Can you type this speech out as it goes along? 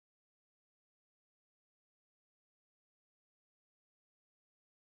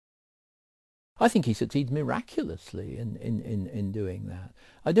I think he succeeds miraculously in doing that.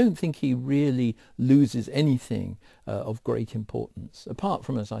 I don't think he really loses anything of great importance, apart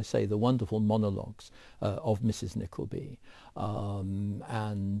from, as I say, the wonderful monologues of Mrs. Nickleby.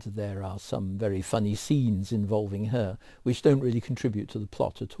 And there are some very funny scenes involving her, which don't really contribute to the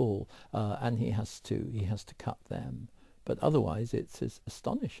plot at all, and he has to cut them. But otherwise, it's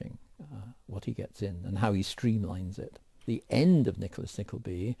astonishing what he gets in and how he streamlines it. The end of Nicholas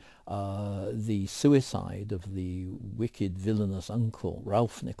Nickleby, the suicide of the wicked, villainous uncle,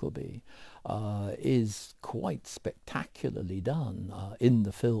 Ralph Nickleby, is quite spectacularly done in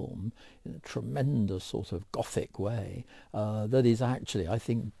the film, in a tremendous sort of Gothic way, that is actually, I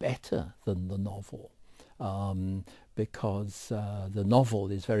think, better than the novel. Because the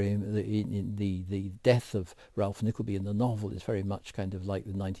novel is very, the death of Ralph Nickleby in the novel is very much kind of like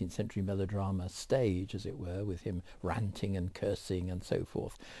the 19th century melodrama stage, as it were, with him ranting and cursing and so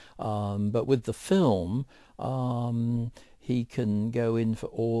forth. But with the film, he can go in for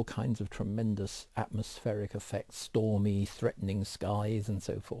all kinds of tremendous atmospheric effects, stormy, threatening skies and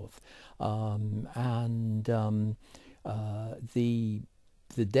so forth.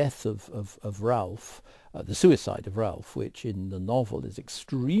 The death of Ralph, the suicide of Ralph, which in the novel is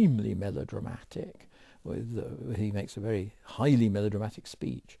extremely melodramatic, he makes a very highly melodramatic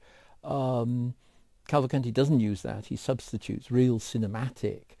speech. Cavalcanti doesn't use that. He substitutes real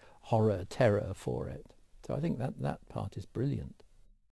cinematic horror, terror for it. So I think that part is brilliant.